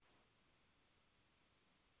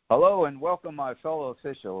Hello and welcome, my fellow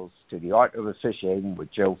officials, to the Art of Officiating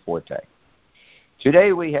with Joe Forte.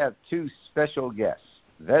 Today we have two special guests,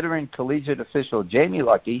 veteran collegiate official Jamie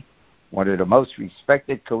Luckie, one of the most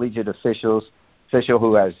respected collegiate official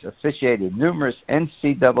who has officiated numerous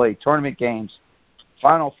NCAA tournament games,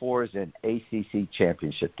 Final Fours, and ACC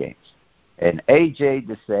championship games, and A.J.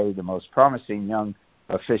 Desai, the most promising young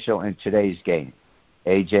official in today's game.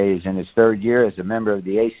 A.J. is in his third year as a member of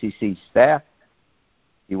the ACC staff.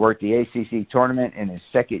 He worked the ACC tournament in his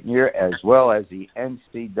second year as well as the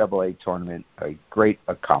NCAA tournament, a great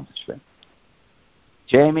accomplishment.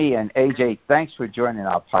 Jamie and AJ, thanks for joining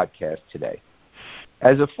our podcast today.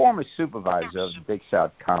 As a former supervisor of the Big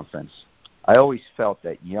South Conference, I always felt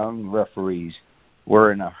that young referees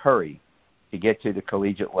were in a hurry to get to the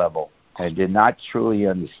collegiate level and did not truly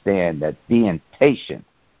understand that being patient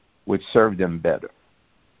would serve them better.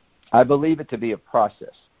 I believe it to be a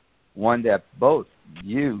process, one that both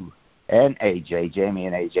you and AJ, Jamie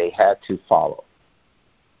and AJ, had to follow.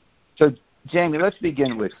 So, Jamie, let's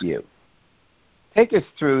begin with you. Take us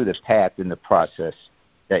through the path and the process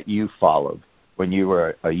that you followed when you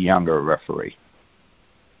were a younger referee.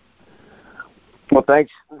 Well,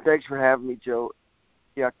 thanks for having me, Joe.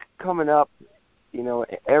 Yeah, coming up,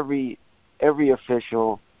 every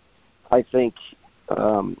official, I think,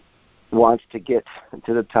 wants to get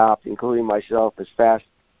to the top, including myself, as fast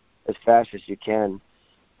as you can.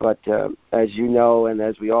 But as you know, and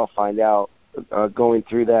as we all find out, going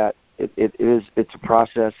through that, it's a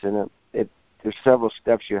process, and there's several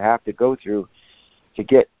steps you have to go through to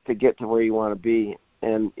get to where you want to be.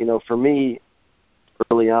 And for me,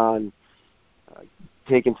 early on,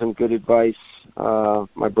 taking some good advice.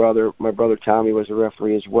 My brother Tommy was a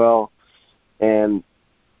referee as well, and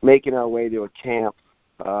making our way to a camp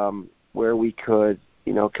where we could,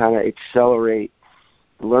 kind of accelerate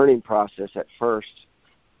the learning process at first.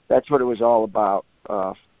 That's what it was all about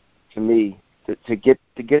to me, to get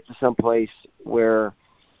to some place where,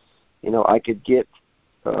 I could get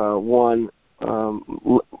more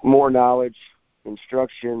knowledge,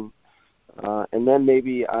 instruction, and then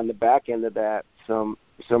maybe on the back end of that, some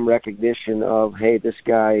recognition of, hey, this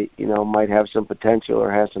guy, might have some potential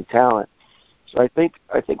or has some talent. So I think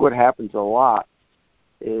what happens a lot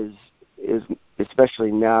is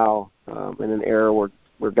especially now in an era where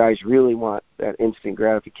guys really want that instant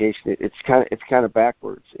gratification. It's kind of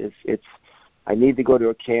backwards. It's I need to go to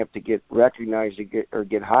a camp to get recognized or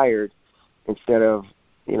get hired, instead of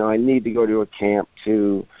I need to go to a camp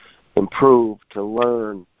to improve, to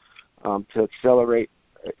learn, to accelerate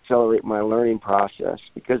my learning process.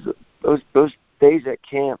 Because those days at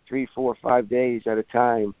camp, 3, 4, 5 days at a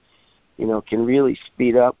time, can really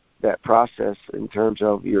speed up that process in terms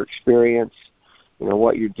of your experience.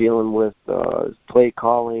 What you're dealing with, play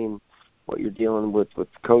calling, what you're dealing with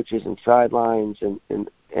coaches and sidelines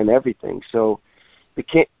and everything. So the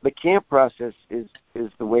camp process is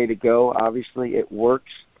the way to go. Obviously, it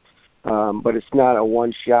works, but it's not a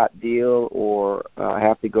one-shot deal, or I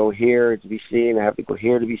have to go here to be seen, I have to go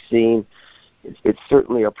here to be seen. It's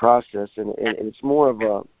certainly a process, and it's more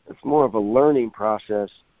of a learning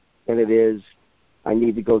process than it is I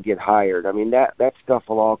need to go get hired. I mean, that stuff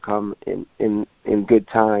will all come in good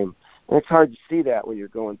time. And it's hard to see that when you're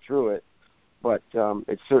going through it, but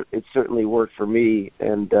it certainly worked for me.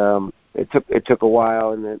 And it took a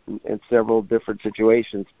while and several different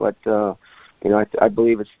situations, but I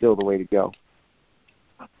believe it's still the way to go.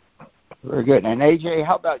 Very good. And AJ,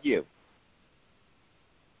 how about you?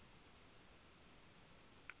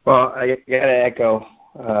 Well, I got to echo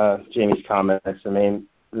Jamie's comments. I mean,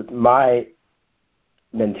 my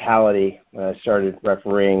mentality when I started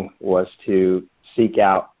refereeing was to seek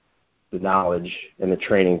out the knowledge and the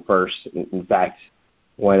training first. In fact,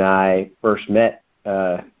 when I first met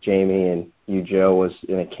Jamie and you, Joe, was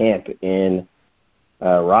in a camp in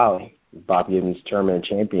Raleigh, Bob Gibbons Tournament of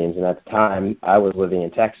Champions, and at the time I was living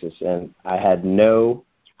in Texas, and I had no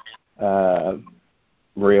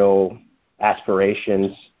real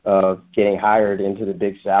aspirations of getting hired into the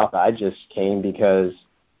Big South. I just came because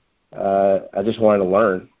I just wanted to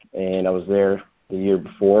learn, and I was there the year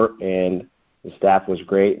before, and the staff was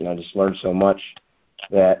great, and I just learned so much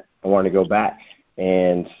that I wanted to go back.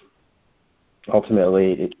 And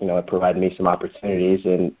ultimately, it provided me some opportunities,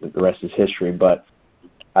 and the rest is history. But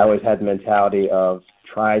I always had the mentality of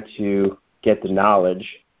try to get the knowledge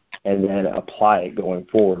and then apply it going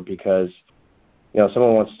forward, because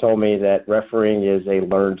someone once told me that refereeing is a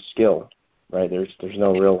learned skill, right? There's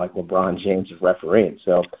no real like LeBron James of refereeing.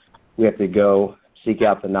 So we have to go seek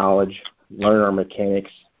out the knowledge, learn our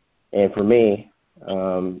mechanics, and for me,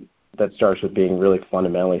 that starts with being really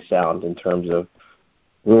fundamentally sound in terms of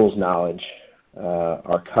rules knowledge,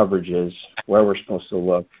 our coverages, where we're supposed to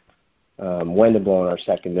look, when to blow in our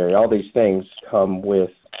secondary. All these things come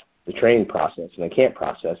with the training process and the camp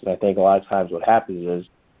process. And I think a lot of times what happens is,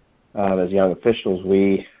 as young officials,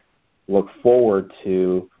 we look forward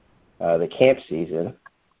to the camp season,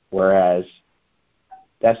 whereas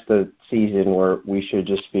that's the season where we should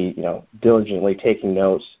just be, diligently taking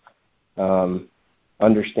notes,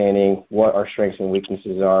 understanding what our strengths and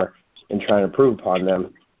weaknesses are, and trying to improve upon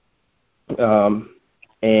them,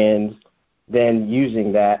 and then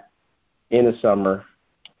using that in the summer,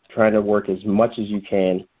 trying to work as much as you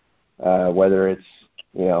can, whether it's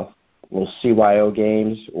little CYO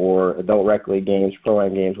games or adult rec league games,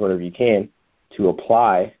 pro-am games, whatever you can, to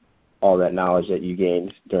apply all that knowledge that you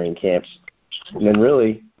gained during camps. And then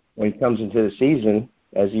really, when it comes into the season,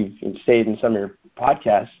 as you've stated in some of your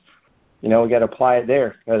podcasts, we got to apply it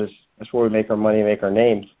there, because that's where we make our money, make our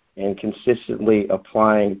name. And consistently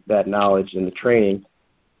applying that knowledge in the training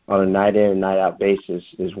on a night in and night out basis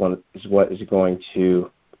is what is going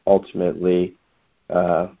to ultimately,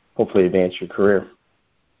 hopefully, advance your career.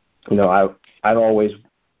 I've always,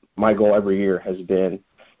 my goal every year has been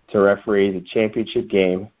to referee the championship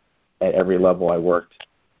game at every level I worked.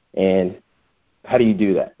 And how do you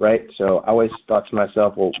do that, right? So I always thought to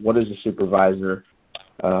myself, well, what is the supervisor?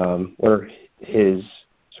 What are his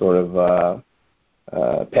sort of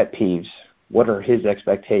pet peeves? What are his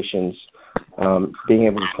expectations? Being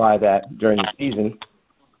able to apply that during the season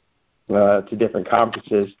to different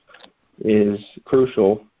conferences is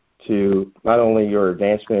crucial to not only your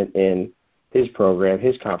advancement in his program,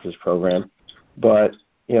 his conference program, but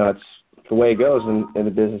it's the way it goes in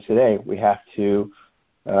the business today. We have to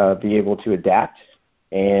be able to adapt,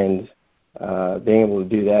 and being able to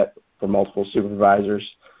do that for multiple supervisors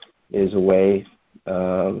is a way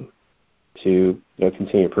to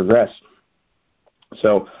continue to progress.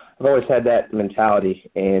 So I've always had that mentality,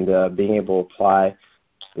 and being able to apply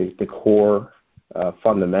the core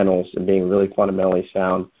fundamentals and being really fundamentally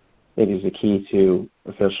sound, I think, is the key to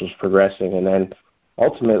officials progressing. And then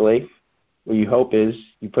ultimately, what you hope is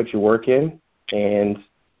you put your work in and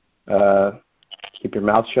keep your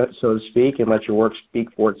mouth shut, so to speak, and let your work speak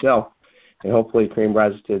for itself. And hopefully cream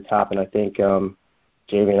rises to the top. And I think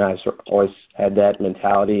Jamie and I have always had that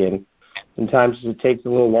mentality, and sometimes it takes a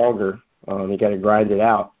little longer. You got to grind it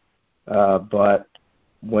out. But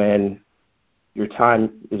when your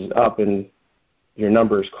time is up and your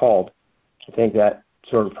number is called, I think that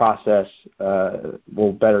sort of process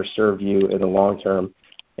will better serve you in the long term,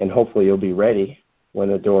 and hopefully you'll be ready when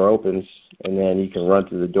the door opens, and then you can run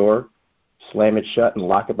through the door, slam it shut, and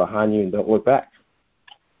lock it behind you, and don't look back.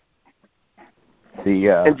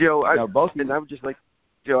 And Joe, I'd just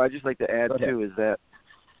like to add too, is that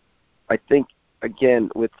I think, again,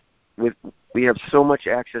 with we have so much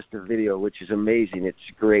access to video, which is amazing. It's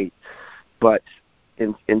great, but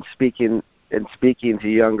in speaking to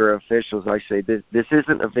younger officials, I say this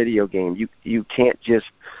isn't a video game. You can't just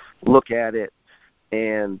look at it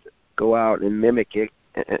and go out and mimic it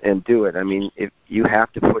and do it. I mean, if you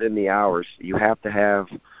have to put in the hours, you have to have.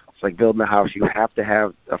 It's like building a house. You have to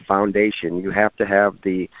have a foundation. You have to have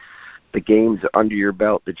the games under your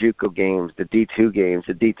belt, the JUCO games, the D2 games,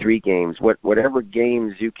 the D3 games, whatever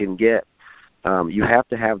games you can get. You have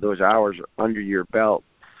to have those hours under your belt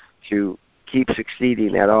to keep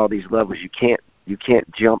succeeding at all these levels. You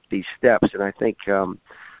can't jump these steps. And I think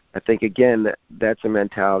again, that's a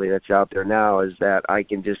mentality that's out there now, is that I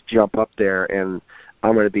can just jump up there and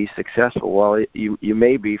I'm going to be successful. Well, you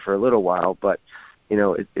may be for a little while, but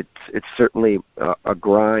it's certainly a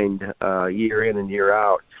grind year in and year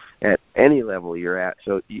out at any level you're at.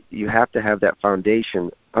 So you have to have that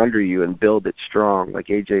foundation under you and build it strong, like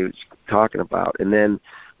AJ was talking about. And then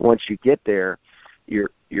once you get there,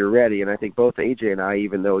 you're ready. And I think both AJ and I,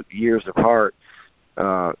 even though years apart,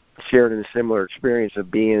 shared in a similar experience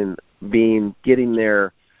of getting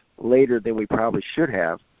there later than we probably should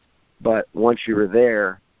have. But once you were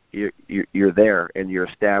there, you're there and you're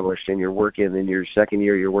established, and you're working. In your second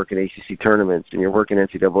year, you're working ACC tournaments and you're working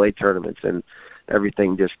NCAA tournaments, and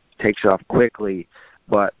everything just takes off quickly.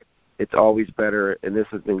 But it's always better, and this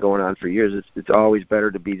has been going on for years, it's always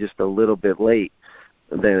better to be just a little bit late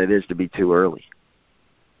than it is to be too early.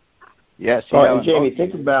 Yes. And Jamie,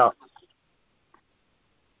 think about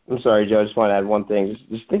 – I'm sorry, Joe, I just want to add one thing.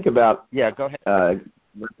 Just think about – go ahead.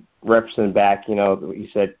 Referencing back, what you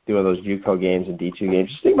said, doing those JUCO games and D2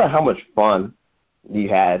 games. Just think about how much fun you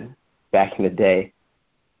had back in the day,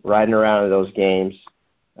 riding around in those games.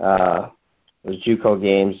 Those JUCO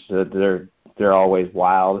games, they're always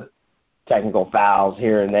wild, technical fouls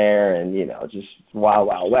here and there, and just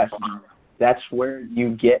wild west. that's where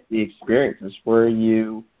you get the experience. It's where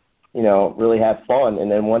you know, really have fun. And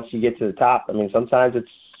then once you get to the top, I mean, sometimes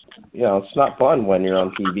it's, you know, it's not fun when you're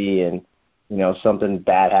on TV and, you know, something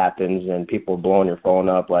bad happens and people are blowing your phone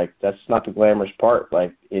up. Like, that's not the glamorous part.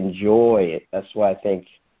 Like, enjoy it. That's why I think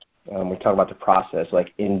we talk about the process.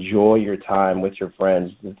 Like, enjoy your time with your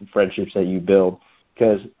friends, the friendships that you build,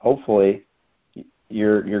 because hopefully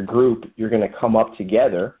your group, you're going to come up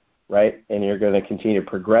together, right, and you're going to continue to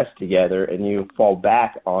progress together, and you fall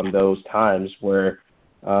back on those times where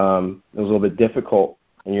it was a little bit difficult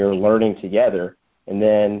and you're learning together. And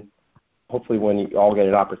then hopefully when you all get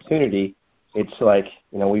an opportunity, it's like,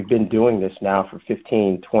 you know, we've been doing this now for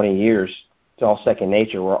 15, 20 years. It's all second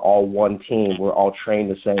nature. We're all one team. We're all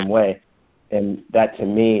trained the same way. And that, to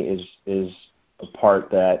me, is the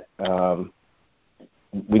part that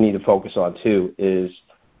we need to focus on, too, is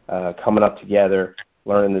coming up together,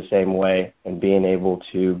 learning the same way, and being able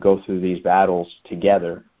to go through these battles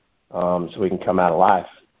together so we can come out alive.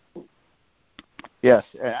 Yes,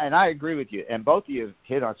 and I agree with you. And both of you have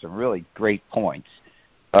hit on some really great points.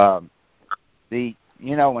 When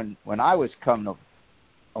I was coming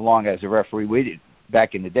along as a referee,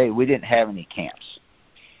 back in the day, we didn't have any camps.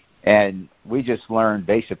 And we just learned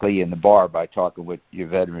basically in the bar by talking with your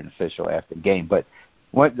veteran official after the game. But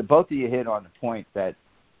both of you hit on the point that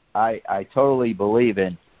I totally believe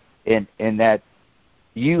in that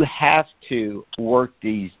you have to work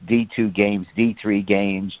these D2 games, D3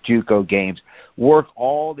 games, JUCO games, work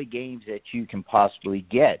all the games that you can possibly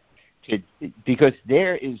get, because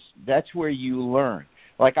that's where you learn.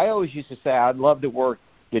 Like I always used to say, I'd love to work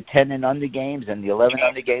the 10 and under games and the 11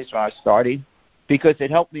 under games when I was starting, because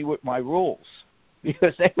it helped me with my rules.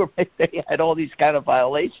 Because they had all these kind of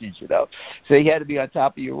violations, you know. So you had to be on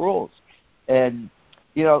top of your rules. And,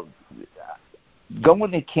 you know,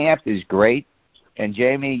 going to camp is great. And,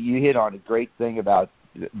 Jamie, you hit on a great thing about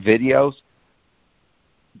videos.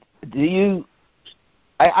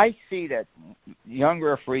 I see that young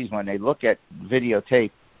referees, when they look at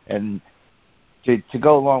videotape, and to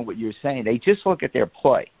go along with what you're saying, they just look at their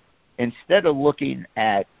play instead of looking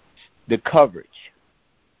at the coverage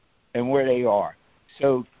and where they are.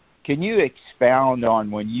 So can you expound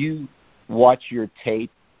on, when you watch your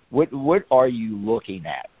tape, what are you looking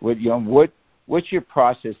at? What's your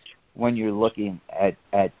process when you're looking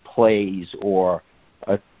at plays or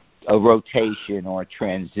a rotation or a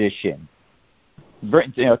transition?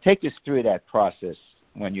 Take us through that process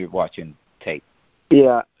when you're watching tape.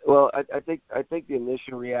 Yeah, well, I think the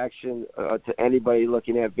initial reaction to anybody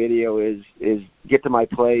looking at video is get to my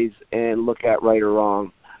plays and look at right or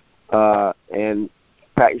wrong, and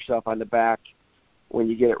pat yourself on the back when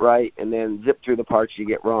you get it right, and then zip through the parts you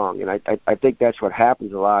get wrong. And I think that's what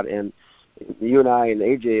happens a lot. And you and I and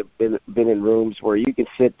AJ have been in rooms where you can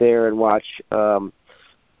sit there and watch 2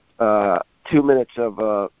 minutes of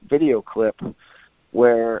a video clip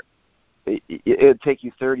where it would take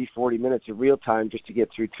you 30, 40 minutes of real time just to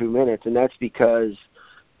get through 2 minutes, and that's because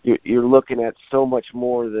you're looking at so much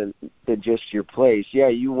more than just your plays. Yeah,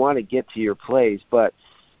 you want to get to your plays, but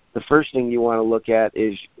the first thing you want to look at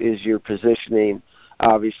is your positioning,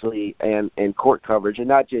 obviously, and court coverage, and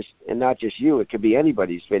not just you. It could be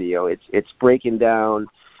anybody's video. It's breaking down,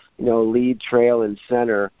 lead, trail, and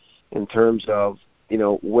center in terms of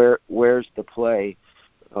where's the play,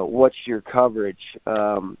 what's your coverage.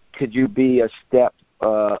 Could you be a step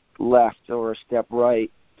left or a step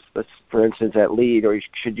right, for instance, at lead, or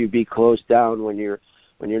should you be closed down when you're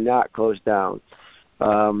not closed down,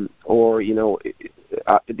 or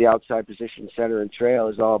the outside position, center, and trail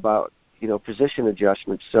is all about position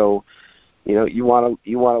adjustments. So you want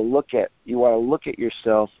to look at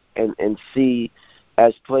yourself and see,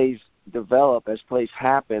 as plays develop, as plays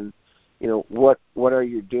happen, what are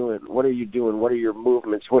you doing? What are you doing? What are your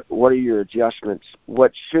movements? What are your adjustments?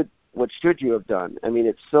 What should you have done? I mean,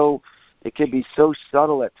 it can be so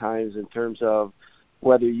subtle at times in terms of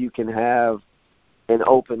whether you can have an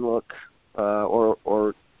open look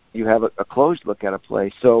or you have a closed look at a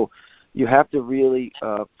play. So you have to really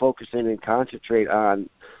focus in and concentrate on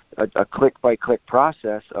a click-by-click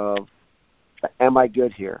process of, am I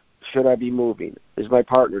good here? Should I be moving? Is my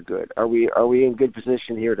partner good? Are we in good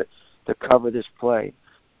position here to cover this play,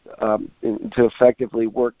 and to effectively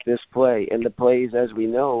work this play? And the plays, as we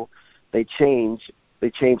know, they change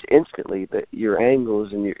instantly. Your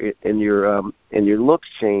angles and your looks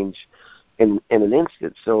change in an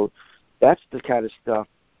instant. So that's the kind of stuff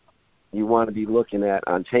you want to be looking at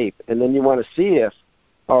on tape. And then you want to see if,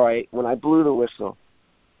 all right, when I blew the whistle,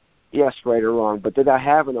 yes, right or wrong, but did I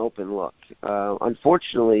have an open look?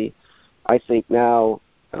 Unfortunately, I think now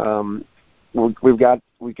we've got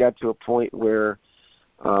we got to a point where,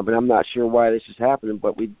 but I'm not sure why this is happening,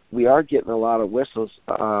 but we are getting a lot of whistles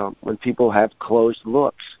when people have closed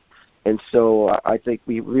looks. And so I think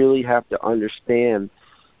we really have to understand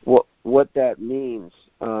what that means.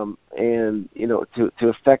 And, to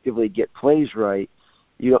effectively get plays right,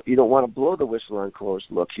 you don't want to blow the whistle on closed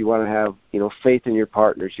looks. You want to have, faith in your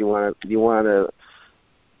partners. You want to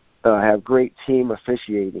have great team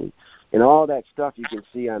officiating. And all that stuff you can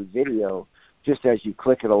see on video just as you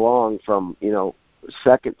click it along from,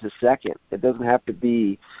 second to second. It doesn't have to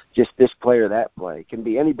be just this play or that play. It can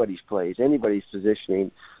be anybody's plays, anybody's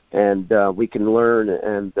positioning, and we can learn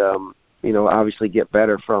and, obviously get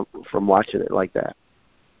better from watching it like that.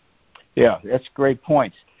 Yeah, that's great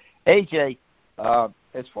points. AJ,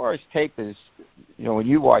 as far as tape is, when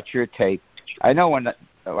you watch your tape, I know when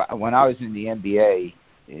I was in the NBA,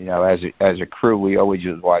 as a crew, we always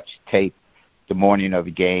would watch tape the morning of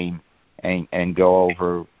a game and go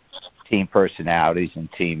over team personalities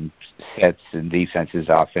and team sets and defenses,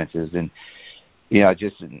 offenses, and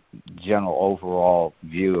just a general overall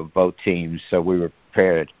view of both teams, so we were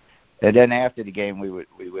prepared. And then after the game, we would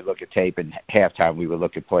look at tape, and halftime we would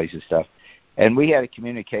look at plays and stuff. And we had a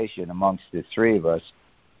communication amongst the three of us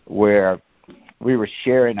where we were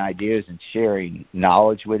sharing ideas and sharing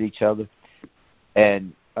knowledge with each other.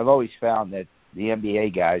 And I've always found that the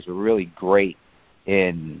NBA guys were really great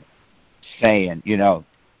in saying,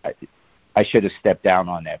 I should have stepped down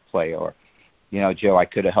on that play, or, Joe, I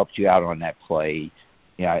could have helped you out on that play.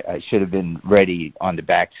 I should have been ready on the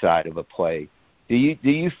backside of a play. Do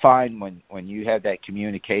you find when you have that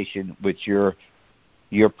communication with your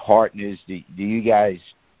partners, do you guys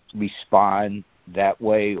respond that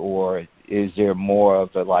way, or is there more of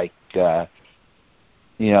a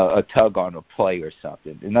a tug on a play or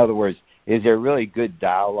something? In other words, is there really good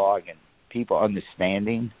dialogue and people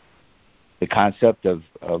understanding the concept of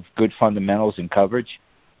good fundamentals and coverage?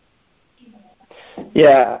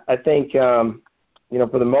 Yeah, I think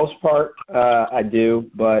for the most part, I do,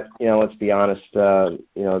 but let's be honest.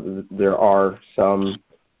 There are some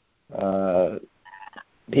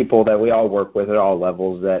people that we all work with at all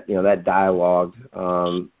levels that that dialogue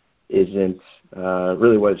isn't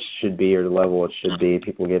really what it should be, or the level it should be.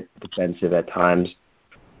 People get defensive at times,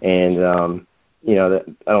 and I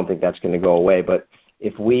don't think that's going to go away. But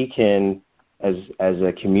if we can, as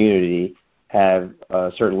a community, have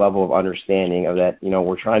a certain level of understanding of that,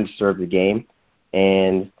 we're trying to serve the game,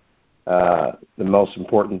 and the most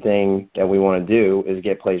important thing that we want to do is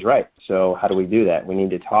get plays right. So how do we do that? We need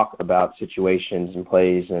to talk about situations and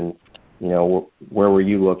plays, and where were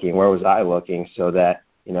you looking, where was I looking, so that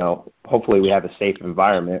hopefully we have a safe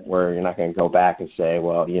environment where you're not going to go back and say,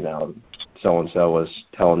 well, so and so was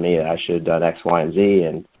telling me that I should have done X, Y, and Z,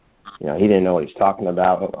 and he didn't know what he's talking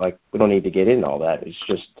about. Like, we don't need to get into all that. It's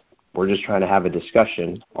just, we're just trying to have a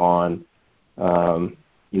discussion on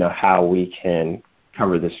how we can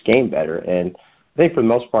cover this game better. And I think for the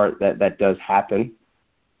most part that does happen.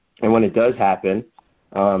 And when it does happen,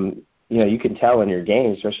 you can tell in your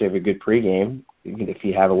game, especially if you have a good pregame, if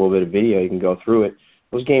you have a little bit of video, you can go through it.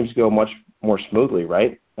 Those games go much more smoothly,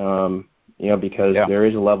 right? Because there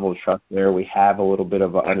is a level of trust there. We have a little bit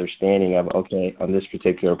of an understanding of, okay, on this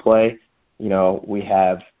particular play, we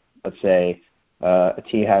have, let's say, a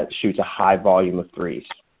team shoots a high volume of threes,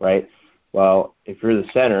 right? Well, if you're the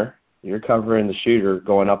center, you're covering the shooter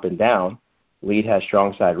going up and down. Lead has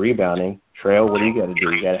strong side rebounding. Trail, what do you got to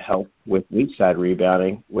do? You got to help with weak side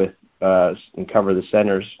rebounding with and cover the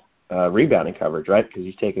center's rebounding coverage, right? Because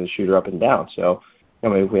he's taking the shooter up and down. So,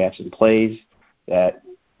 if we have some plays that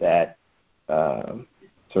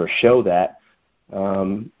sort of show that,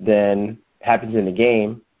 then happens in the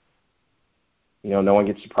game. No one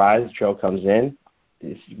gets surprised. Trail comes in.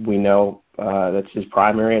 We know that's his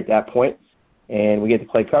primary at that point, and we get to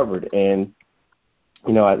play covered. And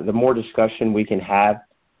the more discussion we can have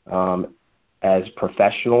as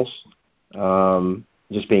professionals,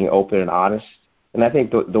 just being open and honest. And I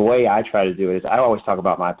think the way I try to do it is I always talk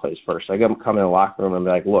about my plays first. I come in the locker room and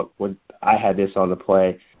be like, look, I had this on the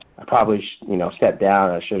play. I probably stepped down.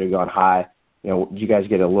 I should have gone high. Did you guys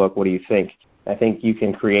get a look? What do you think? I think you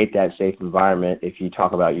can create that safe environment if you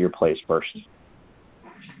talk about your plays first.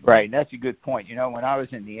 Right, and that's a good point. When I was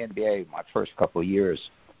in the NBA my first couple of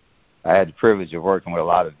years, I had the privilege of working with a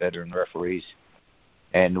lot of veteran referees.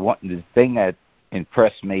 And the thing that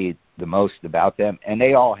impressed me the most about them, and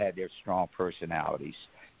they all had their strong personalities,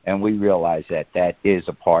 and we realized that is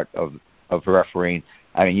a part of refereeing.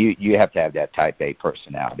 I mean, you have to have that type A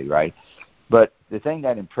personality, right? But the thing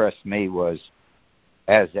that impressed me was,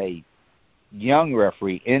 as a young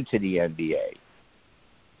referee into the NBA,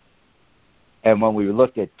 And when we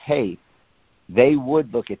looked at tape, they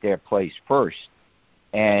would look at their plays first,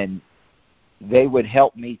 and they would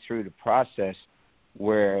help me through the process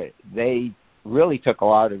where they really took a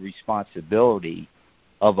lot of responsibility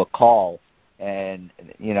of a call. And,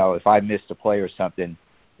 if I missed a play or something,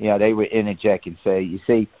 they would interject and say, you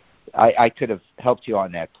see, I could have helped you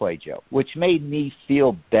on that play, Joe, which made me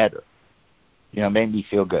feel better, made me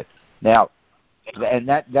feel good. Now, and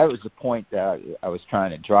that was the point that I was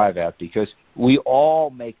trying to drive at, because we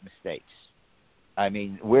all make mistakes. I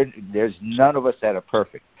mean, there's none of us that are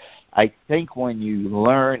perfect. I think when you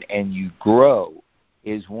learn and you grow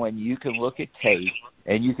is when you can look at tape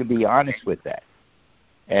and you can be honest with that.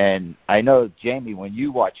 And I know, Jamie, when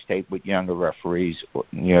you watch tape with younger referees,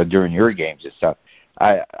 during your games and stuff,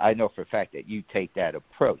 I know for a fact that you take that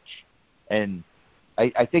approach. And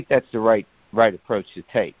I think that's the right approach to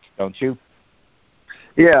take, don't you?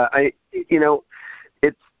 Yeah,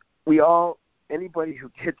 anybody who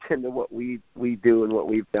gets into what we do and what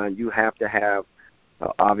we've done, you have to have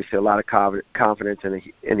obviously a lot of confidence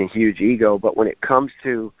and a huge ego. But when it comes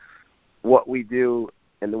to what we do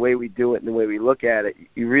and the way we do it and the way we look at it,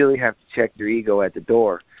 you really have to check your ego at the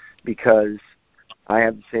door, because I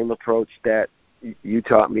have the same approach that you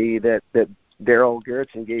taught me that Daryl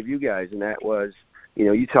Gerritsen gave you guys, and that was,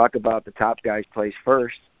 you talk about the top guys' plays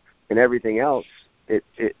first, and everything else,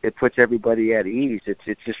 it puts everybody at ease.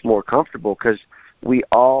 It's just more comfortable, because we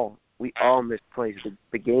all miss plays.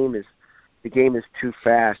 The game is too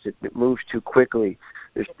fast. It moves too quickly.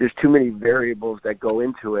 There's too many variables that go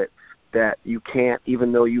into it that you can't,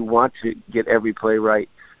 even though you want to get every play right,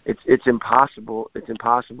 it's impossible. It's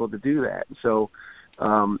impossible to do that. So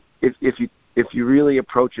if you really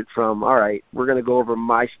approach it from, all right, we're going to go over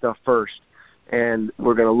my stuff first, and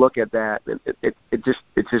we're going to look at that, it's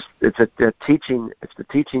the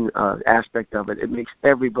teaching aspect of it. It makes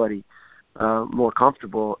everybody more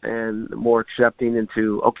comfortable and more accepting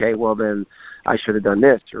into, okay, well then I should have done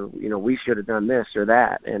this, or we should have done this or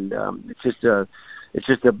that, and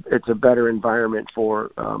it's a better environment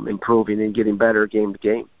for improving and getting better game to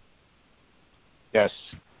game. Yes,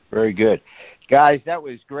 very good, guys. That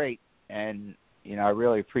was great, and I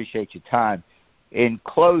really appreciate your time. In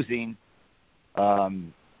closing,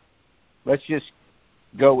 let's just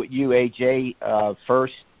go with you, AJ,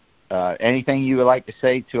 first. Anything you would like to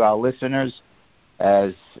say to our listeners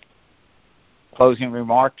as closing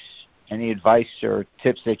remarks? Any advice or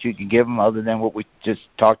tips that you can give them other than what we just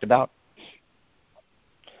talked about?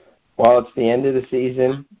 Well, it's the end of the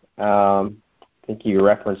season. I think you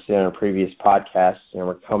referenced it in a previous podcast.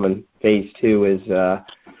 We're coming. Phase 2 is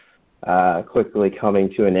quickly coming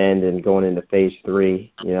to an end and going into Phase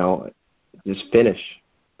 3. Just finish.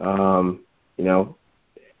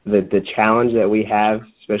 The challenge that we have,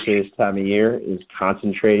 especially this time of year, is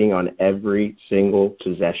concentrating on every single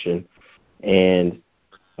possession. And,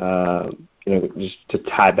 just to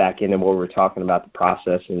tie back into what we were talking about, the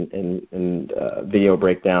process and video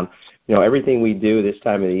breakdown, everything we do this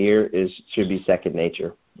time of the year should be second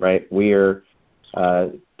nature, right? We are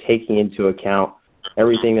taking into account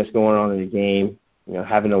everything that's going on in the game,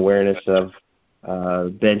 having awareness of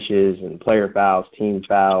benches and player fouls, team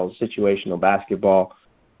fouls, situational basketball.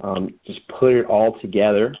 Just put it all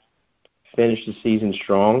together, finish the season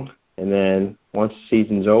strong, and then once the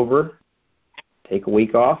season's over, take a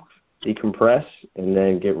week off, decompress, and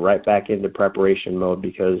then get right back into preparation mode,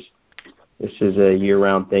 because this is a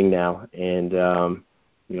year-round thing now, and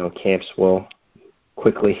camps will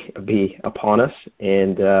quickly be upon us,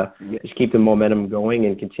 and just keep the momentum going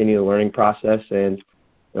and continue the learning process, and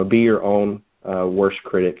be your own worst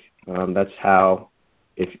critic. That's how,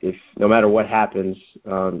 if no matter what happens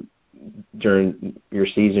during your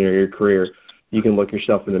season or your career, you can look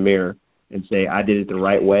yourself in the mirror and say, I did it the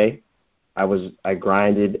right way. I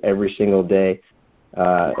grinded every single day,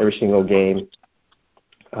 every single game,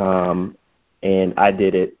 and I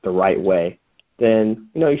did it the right way. Then,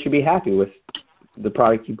 you should be happy with the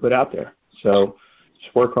product you put out there. So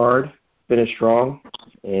just work hard, finish strong,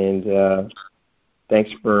 and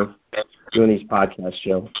thanks for doing these podcasts,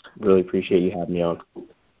 Joe. Really appreciate you having me on.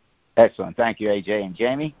 Excellent. Thank you, AJ. And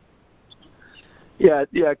Jamie? Yeah,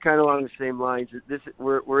 kind of along the same lines.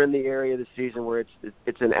 We're in the area of the season where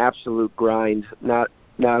it's an absolute grind, not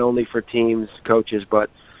only for teams, coaches, but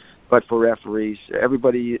for referees.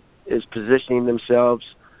 Everybody is positioning themselves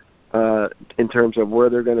in terms of where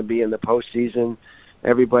they're going to be in the postseason.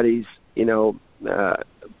 Everybody's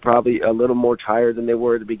probably a little more tired than they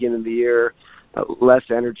were at the beginning of the year, less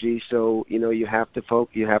energy. So you have to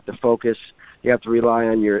focus. You have to rely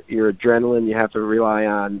on your adrenaline. You have to rely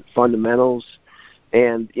on fundamentals.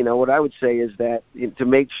 And what I would say is that to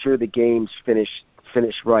make sure the games finish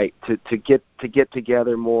right, to get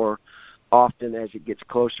together more often as it gets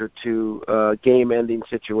closer to game-ending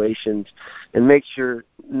situations, and make sure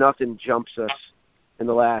nothing jumps us in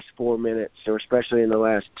the last 4 minutes, or especially in the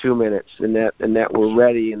last 2 minutes, and that we're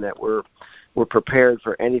ready and that we're prepared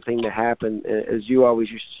for anything to happen. As you always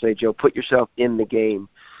used to say, Joe, put yourself in the game.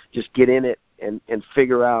 Just get in it and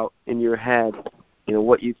figure out in your head,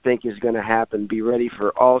 what you think is going to happen. Be ready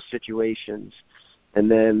for all situations, and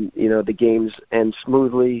then the games end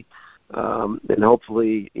smoothly, and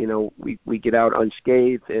hopefully we get out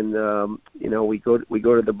unscathed, and we go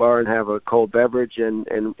to the bar and have a cold beverage, and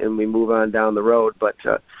we move on down the road. But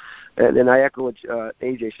and I echo what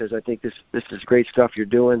AJ says. I think this is great stuff you're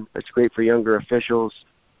doing. It's great for younger officials,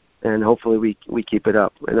 and hopefully we keep it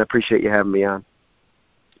up. And I appreciate you having me on.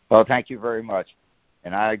 Well, thank you very much.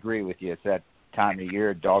 And I agree with you. It's that time of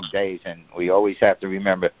year, dog days, and we always have to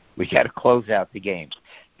remember we got to close out the game.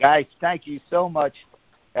 Guys, thank you so much.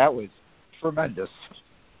 That was tremendous.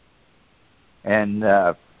 And,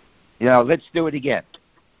 let's do it again.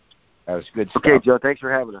 That was good stuff. Okay, Joe, thanks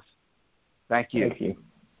for having us. Thank you. Thank you.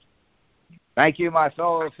 Thank you, my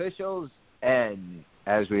fellow officials. And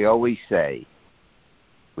as we always say,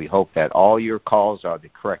 we hope that all your calls are the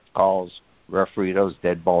correct calls, referee those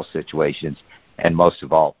dead ball situations, and most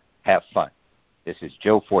of all, have fun. This is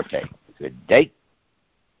Joe Forte. Good day.